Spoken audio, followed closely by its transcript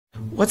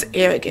What's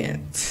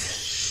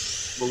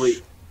arrogant?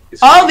 Wait,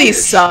 all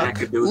these suck.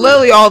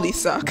 Literally, all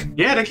these suck.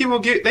 Yeah, they keep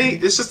on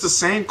it's just the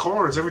same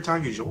cards every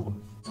time you join.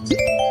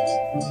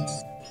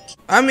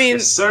 I mean,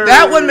 Yes,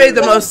 that one made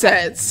the most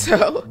sense.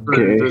 So,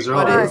 Okay.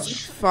 but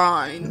it's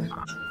fine.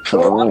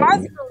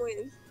 Fine.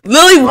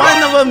 Literally,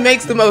 one of them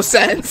makes the most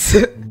sense.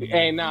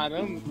 Hey, nah,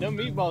 them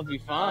meatballs be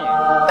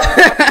fine.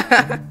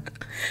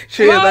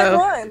 True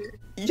though.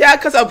 Yeah,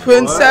 cause a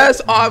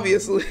princess,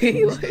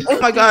 obviously. Like, oh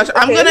my gosh,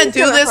 I'm gonna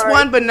do this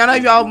one, but none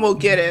of y'all will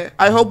get it.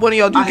 I hope one of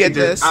y'all do get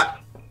this.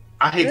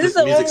 I hate this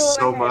music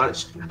so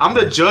much. I'm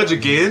the judge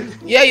again.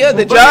 Yeah, you're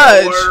the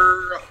judge.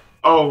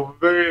 Oh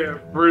man,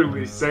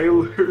 really?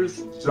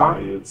 Sailors,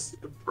 giants,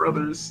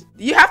 brothers.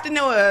 You have to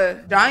know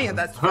a giant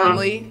that's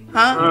friendly,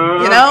 huh?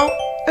 You know?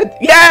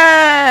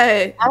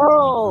 Yay!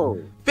 Oh!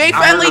 Big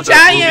friendly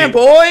giant,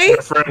 boy!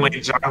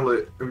 Friendly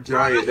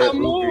giant. That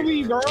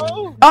movie,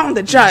 bro! I'm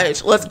the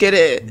judge. Let's get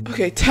it.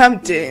 Okay,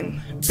 tempting.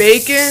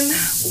 Bacon,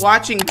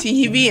 watching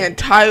TV, and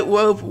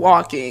tightrope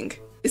walking.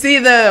 It's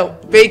either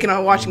bacon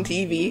or watching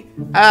TV.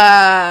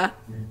 I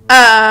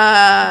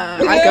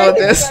go with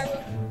this.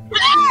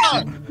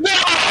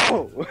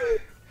 No!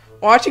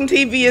 Watching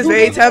TV is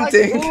very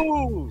tempting.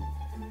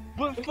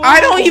 I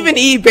don't even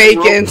eat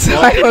bacon, so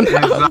I don't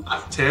know.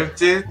 Not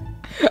tempting.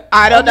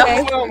 I don't know.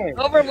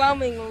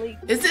 Overwhelmingly.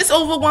 Is this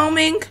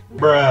overwhelming?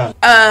 Bruh.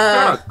 What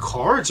kind of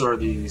cards are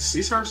these?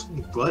 These are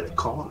some gut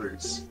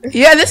cards.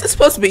 Yeah, this is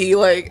supposed to be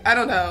like, I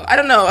don't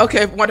know.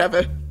 Okay,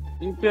 whatever.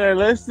 Okay,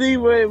 let's see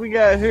what we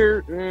got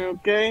here.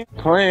 Okay.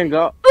 Playing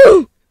golf.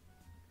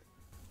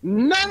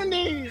 None of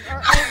these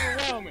are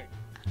overwhelming.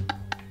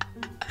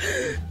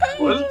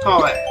 What is it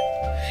called?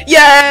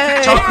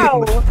 Yay!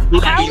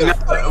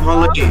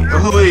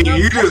 Wait,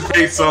 you just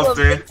picked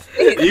something.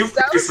 You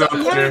picked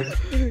something.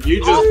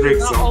 You just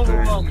picked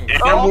something.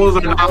 Animals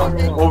are not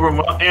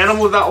overwhelmed.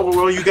 Animals not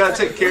overwhelmed. You gotta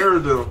take care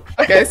of them.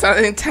 Okay,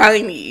 something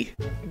tiny.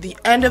 The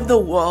end of the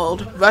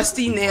world,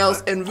 rusty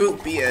nails, and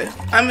root beer.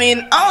 I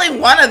mean, only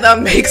one of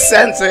them makes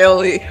sense,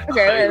 really.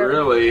 Okay.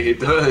 Really, it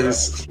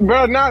does.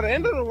 Bro, nah, the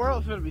end of the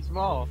world should be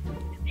small.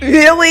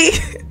 Really?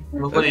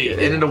 Really,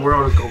 the end of the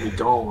world is gonna be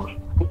gone.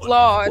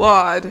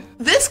 Flawed.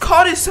 This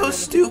card is so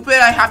stupid,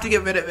 I have to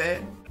get rid of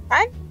it.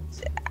 I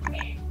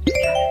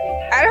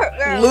don't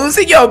know.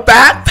 Losing your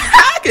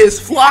backpack is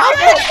flawed.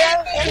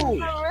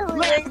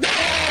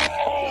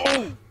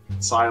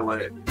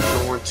 Silent.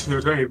 Going to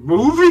a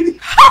movie?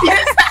 How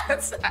is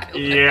that silent?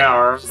 Yeah,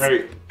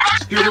 alright.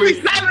 Be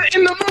silent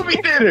in the movie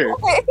theater!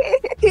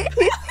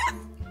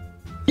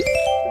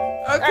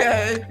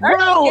 Okay.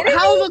 Bro,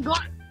 how's a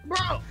god?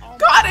 Bro!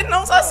 God, it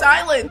knows are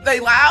silent. They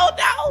loud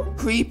now?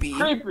 Creepy.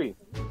 Creepy.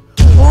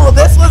 Oh,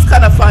 this was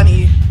kind of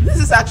funny. This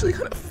is actually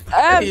kind of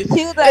funny.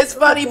 Cute, It's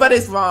funny, but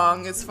it's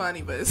wrong. It's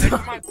funny, but it's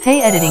wrong.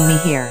 Hey, editing me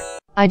here.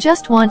 I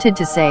just wanted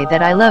to say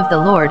that I love the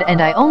Lord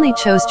and I only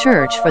chose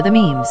church for the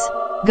memes.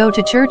 Go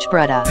to church,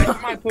 brudda.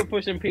 I might put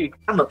push and peek.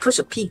 I'm gonna push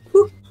a peep.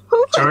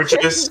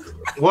 Churches?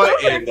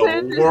 What in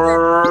the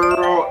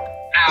world?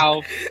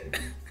 Ow.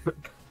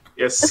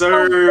 Yes,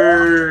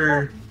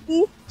 sir.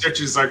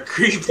 Churches are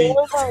creepy.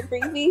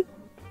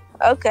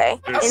 Okay.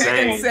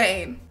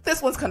 Insane.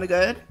 This one's kind of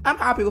good. I'm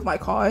happy with my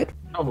card.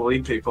 I'm gonna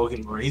leave play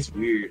Pokemon. He's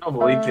weird. I'm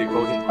gonna leave play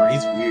Pokemon.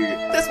 He's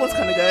weird. This one's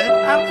kind of good.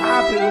 I'm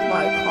happy with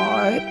my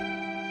card.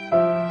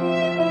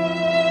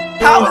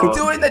 How is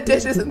doing the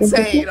dishes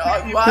insane?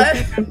 What?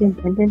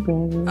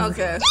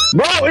 Okay.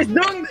 Bro, it's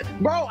doing.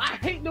 Bro, I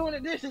hate doing the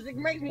dishes. It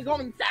makes me go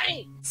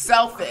insane.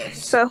 Selfish.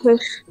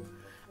 Selfish.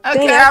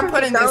 Okay, Dang, I'm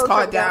putting this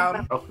card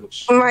down.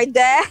 Selfish. My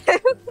dad.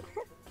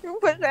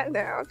 Put that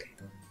down.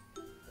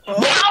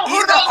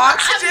 Oh, the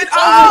oxygen.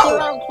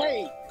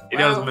 Oh. It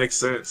doesn't make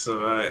sense.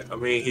 So I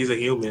mean, he's a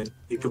human.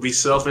 He could be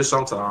selfish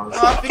sometimes.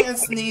 Coughing and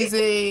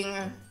sneezing.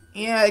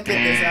 Yeah, get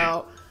this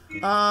out.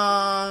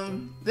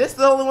 This is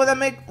the only one that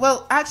make.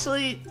 Well,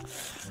 actually,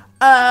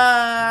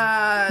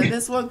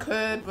 this one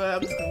could, but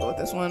I'm just gonna go with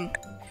this one.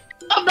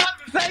 I'm about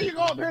to say you're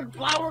gonna pick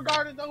flower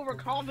gardens over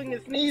coughing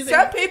and sneezing.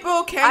 Some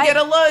people can get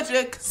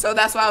allergic, so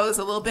that's why I was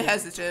a little bit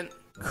hesitant.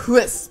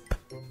 Crisp.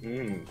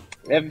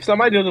 If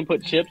somebody doesn't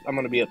put chips, I'm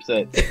gonna be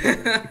upset.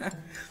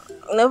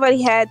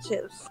 Nobody had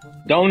chips.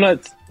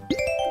 Donuts.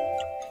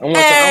 I want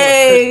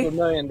Hey! $1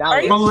 million.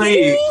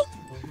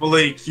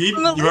 Malik, you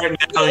right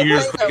now you're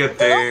just looking at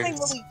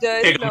things.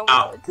 Kick him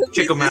out.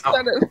 Kick him out.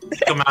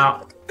 Kick him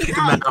out. Kick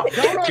him out.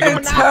 Kick him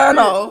out.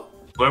 Eternal.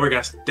 Whoever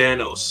got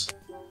Thanos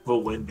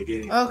will win the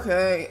game.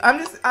 Okay,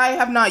 I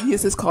have not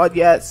used this card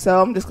yet,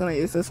 so I'm just gonna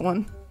use this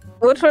one.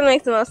 Which one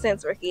makes the most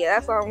sense, Ricky?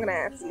 That's all I'm gonna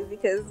ask you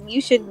because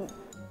you should.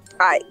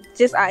 I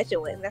should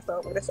win. That's all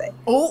I'm gonna say.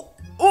 Oh,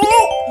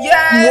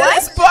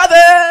 yes,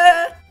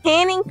 brother.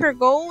 Panning for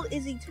gold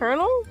is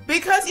eternal?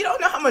 Because you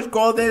don't know how much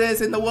gold there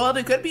is in the world.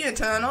 It could be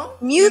eternal.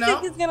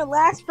 Music is gonna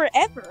last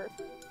forever.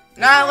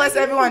 Not unless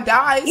everyone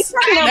dies.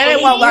 talking about Then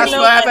it won't last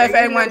Malik? forever if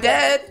everyone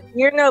dead.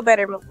 You're no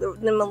better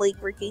than Malik,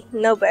 Ricky.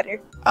 No better.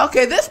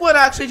 Okay, this one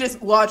actually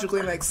just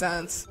logically makes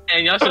sense.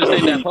 And y'all should have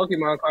saved that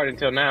Pokemon card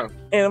until now.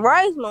 And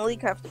why does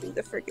Malik have to be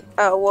the freaking?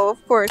 Oh well,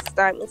 of course,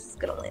 Diamonds is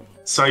gonna win.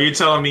 So you're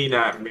telling me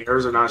that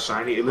mirrors are not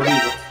shiny? It literally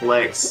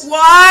reflects.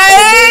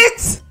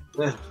 What?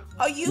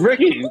 Are you?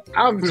 Ricky,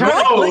 I'm No. trying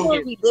It's to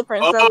gonna be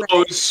different. So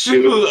Oh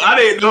shoot! I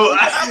didn't know.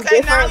 Okay,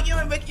 now you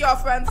and Ricky are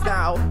friends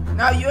now.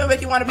 Now you and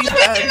Ricky want to be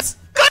friends.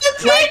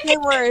 like they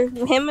were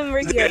him and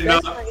Ricky are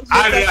No, best friends.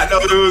 I did not know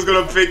he was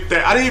gonna pick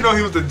that. I didn't even know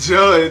he was the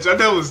judge. I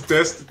thought it was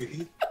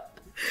Destiny.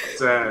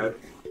 Sad.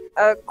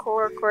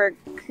 Core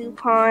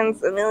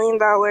coupons, $1 million.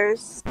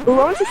 Ooh,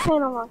 I was just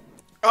saying a lot.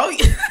 Oh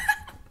yeah.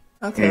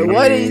 Okay,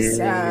 what is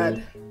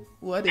sad?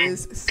 What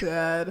is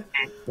sad?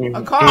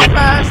 A car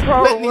crash,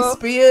 Britney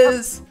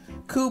Spears,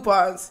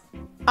 coupons.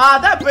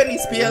 That Britney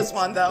Spears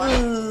one though.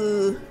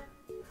 Ooh.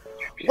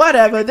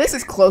 Whatever. This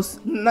is close.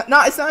 No,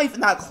 it's not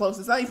even not close.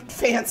 It's not even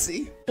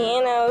fancy.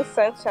 Piano,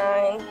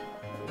 sunshine.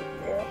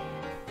 Yeah.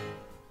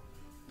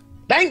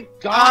 Thank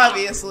God.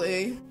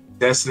 Obviously.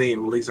 Destiny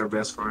and Malik's are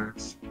best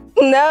friends.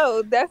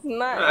 No, that's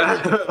not.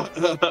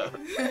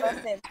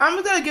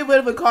 I'm gonna get rid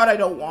of a card I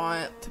don't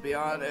want, to be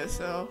honest.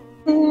 So.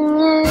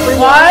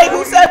 Why?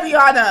 Who said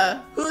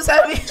Rihanna? Who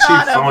said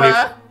Rihanna, phony.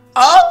 bruh?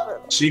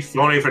 Oh. She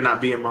phony for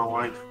not being my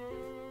wife.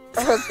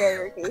 Okay,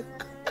 Ricky.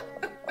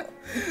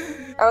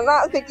 I'm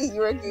not picking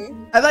you, Ricky.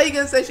 I thought you were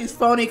gonna say she's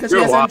phony because she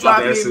You're hasn't wild,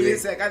 dropped new Destiny.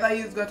 music. I thought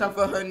you was gonna talk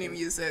about her new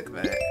music,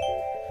 but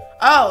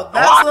oh,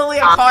 that's literally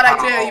a card I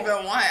didn't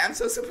even want. I'm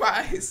so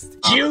surprised.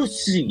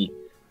 Juicy.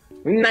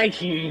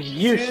 Nice and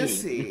juicy.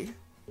 Juicy.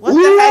 What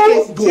the heck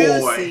is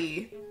boy.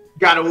 juicy?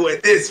 Gotta win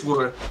this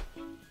one.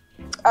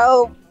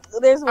 Oh,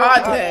 there's one.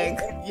 I think,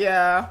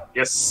 yeah,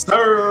 Yes,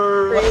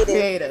 sir.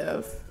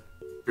 Creative.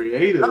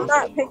 Creative. I'm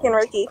not picking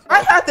Ricky.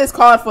 I had this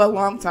card for a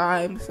long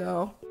time,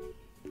 so.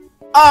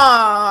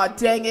 Aw,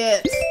 dang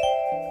it.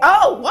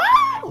 Oh,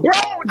 what? Bro,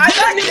 I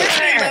thought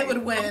Disneyland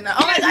would win.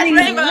 Oh my god,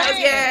 Rainbows,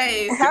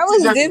 yay! How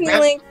is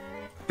Disneyland?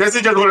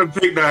 Destiny just want to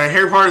pick the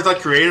Harry Potter's like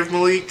creative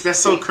Malik. That's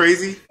so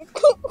crazy.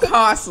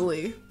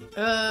 Costly.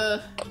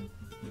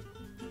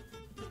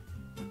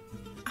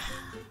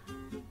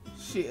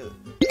 Shoot.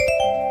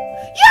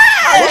 Yay!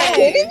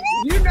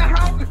 You know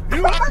how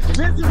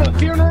expensive a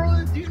funeral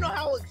is? Do you know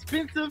how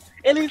expensive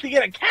it is to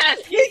get a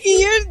casket?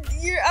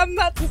 You're. I'm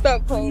about to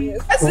stop playing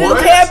this. It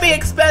What? can't be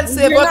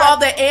expensive You're with not- all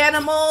the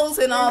animals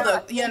and all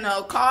the,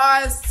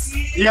 costs.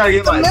 You gotta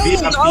get like $1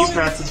 million VIP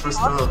passes for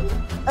stuff.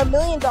 $1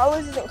 million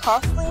isn't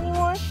costly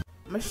anymore.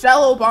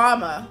 Michelle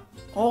Obama,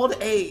 old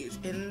age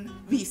in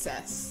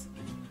recess.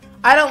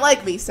 I don't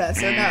like recess,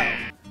 so no.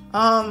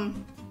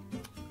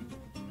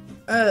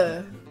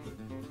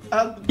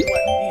 What,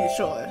 you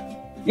sure?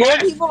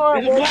 Yes, People are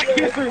it's Black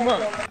History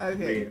Month.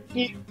 Okay.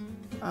 If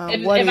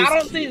What I is-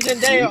 don't see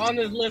Zendaya on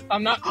this list,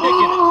 I'm not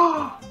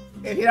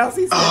picking it. If you don't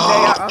see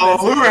Zendaya on Oh,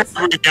 we were this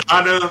list-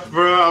 Rihanna,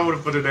 bro. I would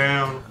have put it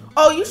down.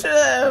 Oh, you should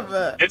have.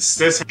 This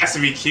has to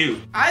be cute.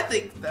 I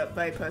think the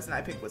very person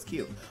I picked was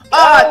cute.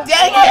 Oh,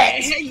 dang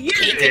it!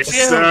 Yes,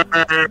 sir.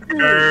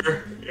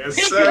 Yes,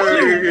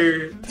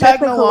 sir.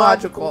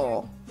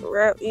 Technological.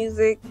 Rap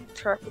music,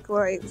 traffic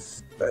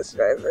lights, bus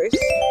drivers.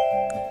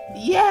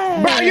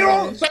 Yeah.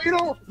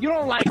 Bro, you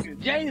don't like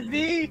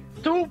Jay-Z,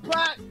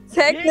 Tupac?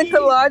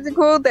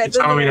 Technological. That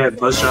You're telling me doesn't. that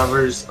bus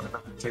drivers are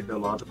not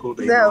technological?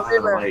 They No, know how they're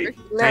to, not. like,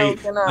 No, they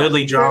they're not.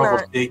 literally They're drive a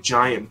not. big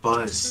giant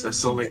bus. That's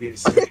so making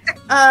sense.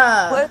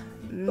 What?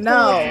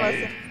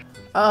 No.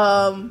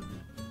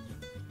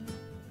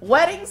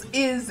 Weddings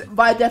is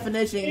by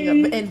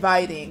definition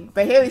inviting,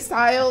 but Harry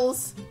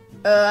Styles,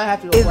 I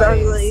have to go It's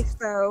weddings. ugly.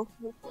 So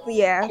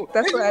yeah,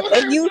 that's what.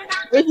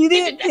 If you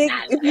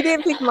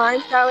didn't pick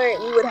mine, Tyler,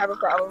 you would have a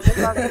problem. That's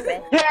all I'm gonna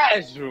say.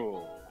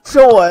 Casual.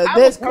 Sure, I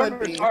this was could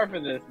perfect be. hard for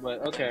this,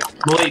 but okay.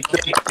 Blake,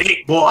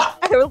 big boy.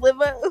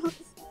 Limos.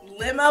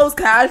 Limos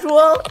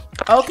casual?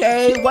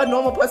 Okay, what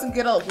normal person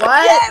get a what?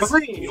 Yes!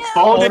 Folding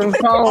Folding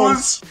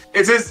phones.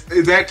 Is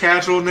that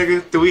casual,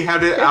 nigga? Do we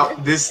have it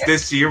out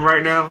this year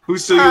right now?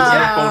 Who's still using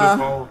a folding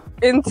phone?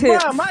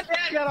 Intense. Bro, my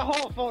dad got a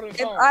whole folding If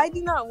phone. I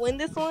do not win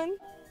this one,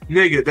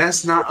 Nigga,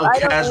 that's not I a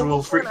don't casual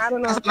know. free. I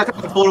don't know. That's not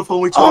a folding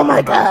phone we Oh talking my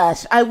about.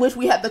 gosh, I wish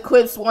we had the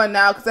Quips one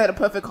now because I had a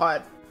perfect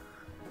card.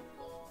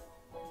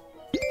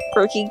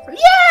 Ricky.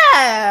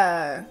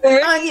 Yeah!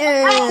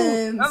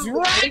 Onions!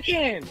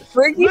 Dragons!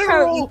 Ricky's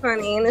trying to be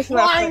funny, and it's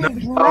not Flying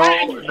funny.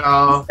 dragons!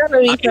 No.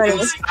 It's trying to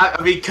be funny.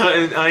 I be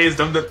cutting onions.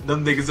 Them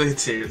niggas are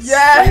intense.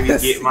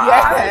 Yes, They get my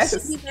yes.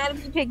 eyes. You gotta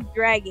be pick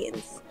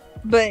dragons,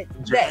 but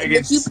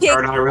Dragons if you pick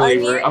are not really.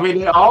 onion, I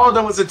mean, all of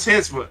them was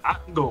intense, but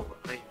I'm going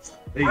with onions.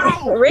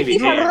 Ricky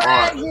They get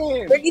hard.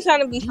 Dragons! Ricky's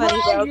trying to be funny,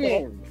 but okay.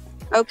 Dragons!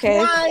 Okay.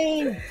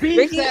 Flying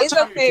Ricky, beasts! it's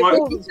okay.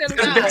 What? Ricky's trying to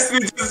be That's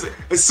funny. just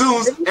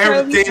assumes Ricky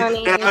trying to be everything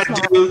funny, that I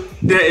it's do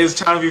that is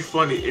trying to be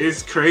funny.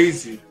 It's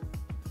crazy.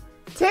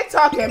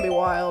 TikTok can be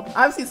wild.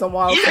 I've seen some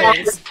wild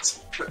things.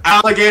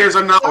 Alligators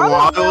are not I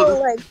wild. don't know,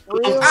 like,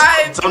 real.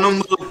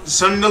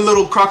 Some of the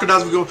little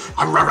crocodiles we go.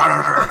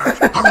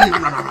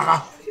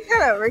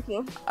 up, Ricky.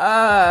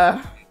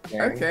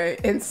 Okay,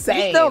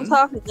 insane. Just don't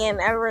talk again,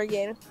 ever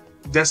again.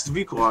 Just to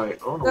be quiet.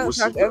 I don't know Don't what's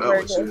talk up ever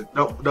with you.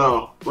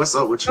 No. What's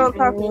up with Don't you?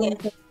 talk again.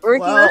 Ricky,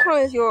 Well- which one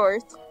is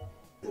yours?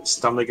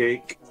 Stomach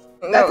ache.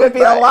 That could be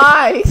a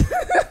lie.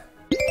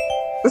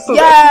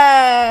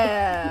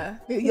 Yeah,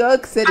 New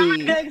York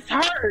City. Legs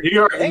hurt. New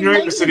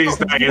York City's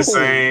not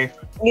insane.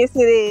 Yes, it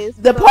is.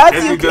 The parts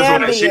She you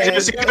can be she in.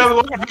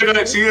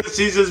 just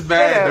she's just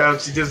bad now.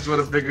 She just want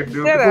to figure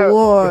new Shut up.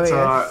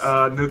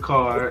 Glorious. new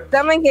card.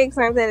 Stomach aches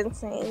aren't that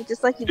insane.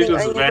 Just like you She think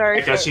just onions mad are.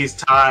 because she's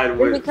tied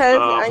with because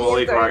onions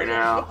Malik are. right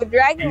now. If a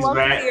dragon She's walks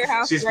mad- into your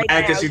house she's right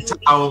mad now, 'cause you she's would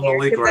be tied with scared,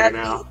 Malik 'cause right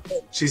that's now.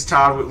 evil. She's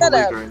tied with Shut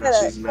Malik up, right shut now. up,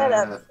 She's shut mad.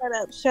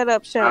 up, shut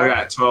up, shut I up.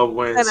 got 12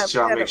 wins. Shut up, Trying to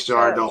shut make up, sure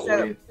I shut don't up, shut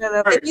win. up, shut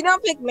up. If you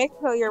don't pick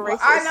Mexico, you're Well,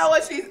 racist. I know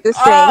what she's. Just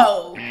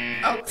Oh.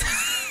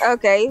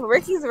 Okay,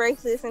 Ricky's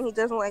racist and he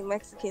doesn't like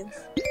Mexicans.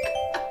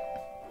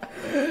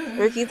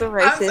 Ricky's a I'm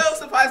racist. so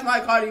surprised my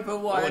card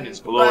even won. One is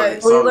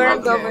glorious. But We Something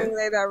learned about over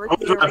there that I Ricky's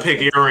was a trying to pick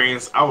racist.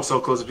 earrings. I was so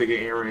close to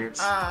picking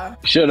earrings.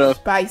 Should have.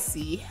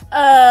 spicy.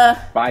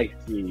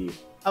 Spicy.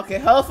 Okay.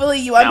 Hopefully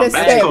you Now,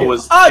 understand. Mexico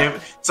was. Oh,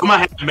 If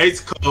somebody had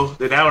Mexico,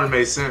 then that would have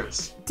made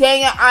sense.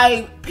 dang it!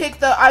 I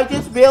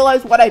just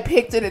realized what I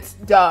picked and it's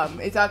dumb.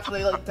 It's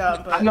actually like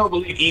dumb. But I know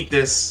Malik eat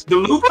this. The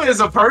Lupa is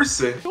a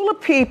person. Dua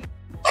Peep.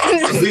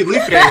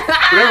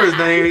 Whatever his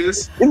name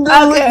is.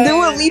 Okay.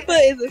 Dua Lipa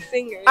is a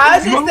singer. I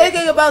was just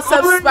thinking about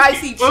some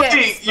spicy Look,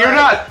 chips. you're but-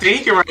 not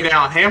thinking right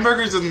now.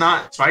 Hamburgers is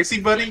not spicy,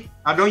 buddy.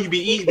 I know you be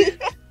eating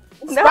it.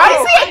 No.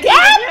 Spicy again?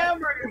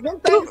 Hamburgers. Them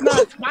things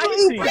not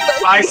spicy.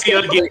 Spicy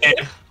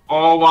again.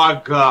 Oh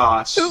my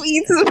gosh. Who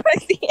eats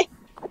spicy?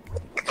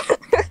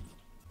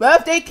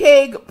 Birthday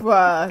cake,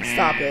 bruh.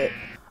 Stop it.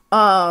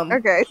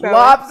 Okay, sorry.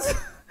 Wops.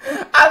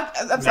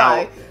 I'm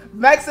sorry.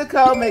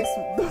 Mexico makes.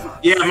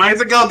 Yeah,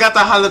 Mexico got the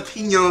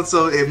jalapeno,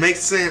 so it makes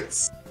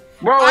sense.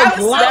 Bro, I it's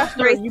was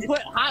lobster. racist. You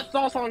put hot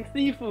sauce on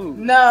seafood.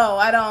 No,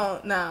 I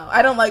don't. No,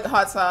 I don't like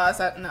hot sauce.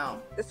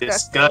 No.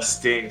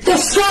 Disgusting.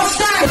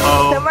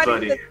 Oh, Somebody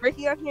buddy. put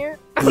Ricky on here.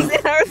 I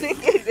was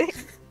thinking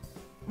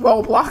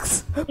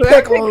Roblox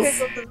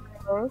pickles.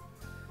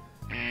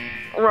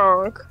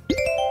 Wrong.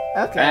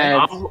 Okay.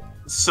 And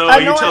So I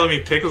you're know telling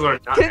me pickles are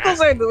not Pickles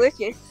are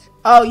delicious.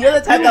 Oh, you're the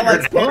type that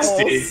likes They're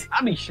nasty. pickles.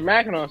 I be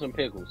smacking on some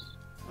pickles.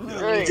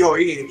 Y'all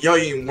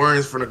eating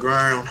worms from the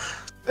ground.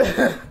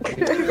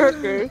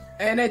 Okay.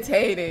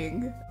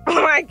 Entertaining.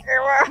 Oh my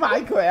god.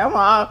 My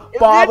grandma. Is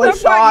Barber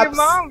this about your shops.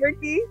 mom,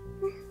 Ricky?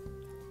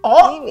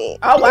 Oh. Amy.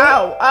 Oh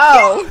wow.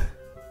 Oh.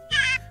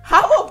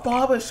 How are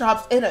barber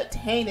shops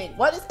entertaining?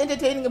 What is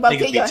entertaining about Niggas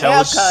getting be your telling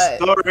hair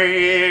cut?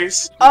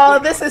 stories. Oh,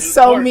 this is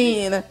so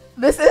mean.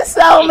 This is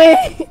so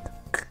mean.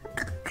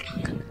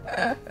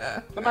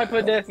 Somebody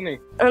put Destiny.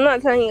 I'm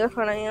not telling you which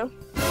one I am.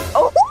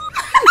 Oh,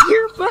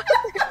 you're fine.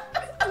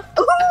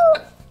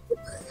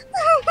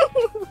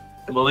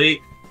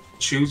 Malik,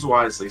 choose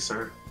wisely,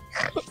 sir.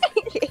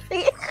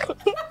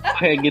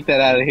 Hey, get that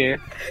out of here.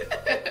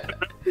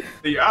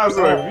 The odds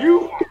are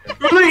you.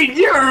 Malik,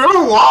 you're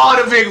a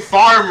lot of big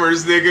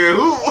farmers, nigga.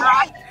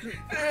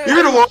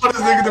 You're the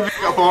wildest nigga to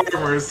big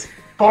farmers.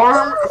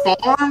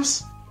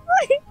 Farms?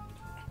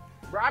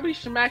 Bro, I be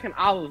smacking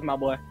olives, my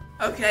boy.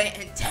 Okay,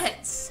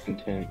 intense.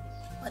 Intense.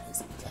 What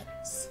is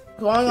intense?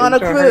 Going on a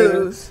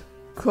cruise,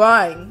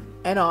 crying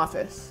in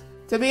office.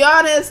 To be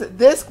honest,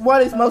 this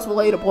one is most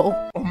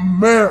relatable.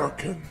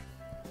 American.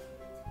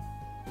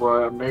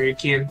 Boy,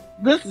 American.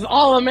 This is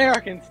all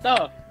American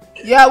stuff.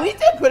 Yeah, we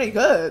did pretty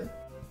good.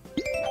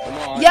 Come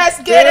on.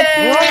 Yes, get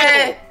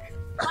it!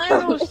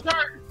 Flannel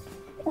shirt.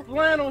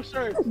 Flannel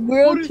shirt.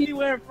 Grilled Who does he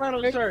wear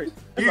flannel shirt?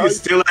 You is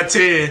still at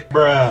 10.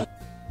 Bruh.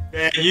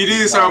 Yeah, you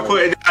need to start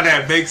putting down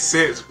that makes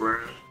sense, bruh.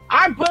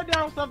 I put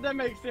down stuff that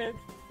makes sense.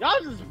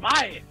 Y'all just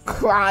buy it.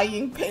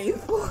 Crying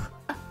painful.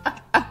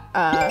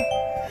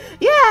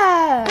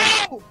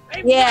 Yeah.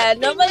 Yeah,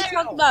 nobody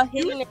talked about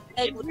hitting the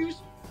head with.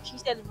 She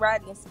said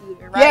riding a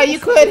scooter. Yeah, you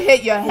could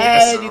hit your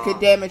head, you could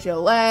damage your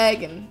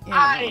leg, and you know.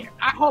 I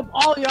hope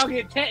all y'all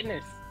get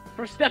tetanus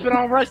for stepping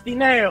on rusty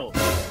nails.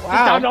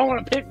 Wow. Y'all don't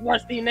want to pick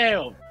rusty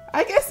nails.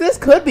 I guess this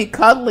could be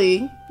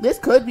cuddly. This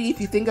could be if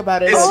you think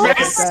about it. This Like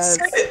makes that.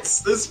 sense.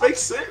 This makes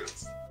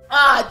sense.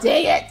 Ah,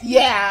 dang it.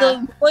 Yeah.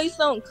 The boys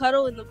don't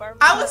cuddle in the barber.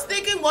 I was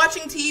thinking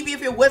watching TV if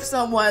you're with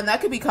someone,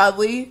 that could be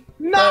cuddly.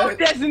 No, But-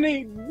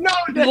 Destiny. No,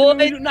 Destiny. Boy,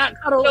 We do not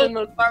cuddle in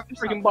the barbershop.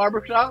 freaking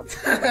barbershop.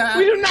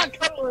 We do not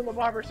cuddle in the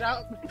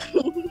barbershop.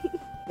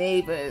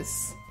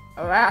 Neighbors,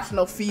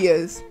 irrational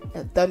fears,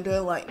 and thunder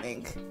and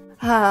lightning.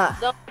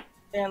 Ah.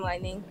 And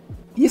lightning.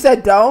 You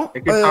said don't?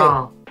 Take your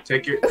time.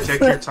 Take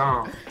your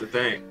time. The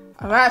thing.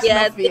 Irrational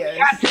Yeah, fears.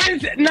 Got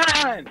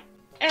 10-9.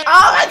 And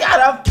Oh my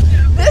god,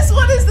 this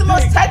one is the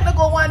most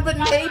technical one, but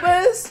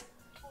neighbors?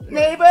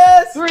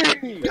 Neighbors? 3.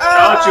 Don't you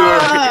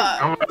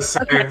I'm gonna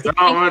say,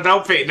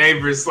 don't pick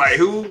neighbors. Like,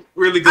 who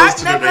really goes I've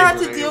to their never had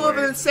neighbors to deal with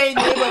anyway? an insane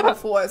neighbor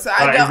before, so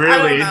I Like, don't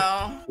really?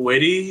 know.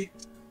 Witty?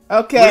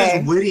 Okay.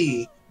 What is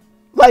witty?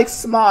 Like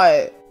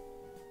smart.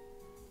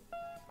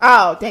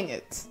 Oh, dang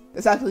it.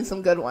 There's actually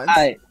some good ones.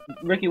 Alright,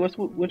 Ricky, which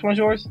one's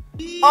yours?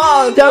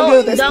 Oh, don't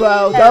do this,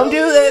 bro. Don't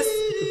do this.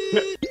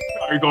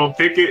 Are you gonna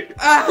pick it?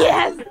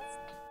 Yes.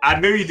 I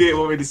knew you didn't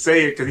want me to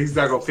say it because he's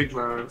not gonna pick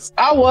mine.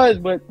 I was,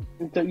 but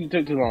you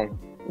took too long.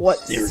 What?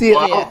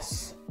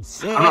 Serious?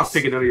 I'm not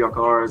picking none of your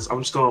cards. I'm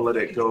just gonna let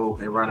it go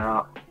and run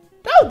out.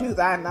 Don't do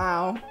that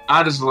now.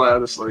 I just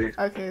honestly.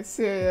 Okay,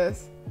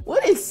 serious.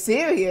 What is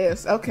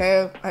serious?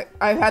 Okay,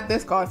 I've had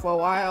this card for a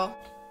while.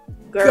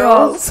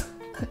 Girls.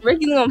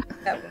 Ricky's gonna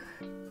pick that one.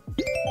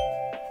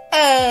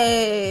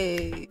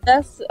 Hey.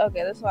 That's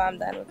okay. That's why I'm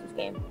done with this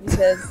game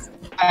because.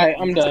 Alright,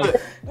 I'm done.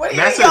 When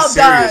That's y'all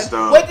serious,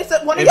 done? though. Wait,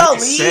 did one of y'all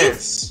leave?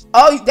 Sense.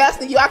 Oh,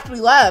 Destiny, you actually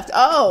left.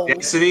 Oh.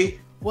 Destiny.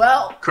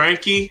 Well.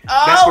 Cranky.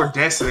 Oh. That's for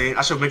Destiny.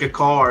 I should make a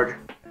card.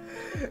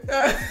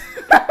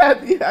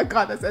 Yeah,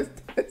 God, that says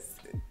Destiny.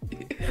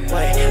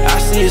 Wait, I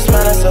see you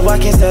smiling, so I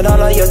can't stand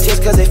all of your tears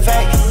 'cause they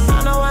fake.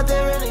 I know I did.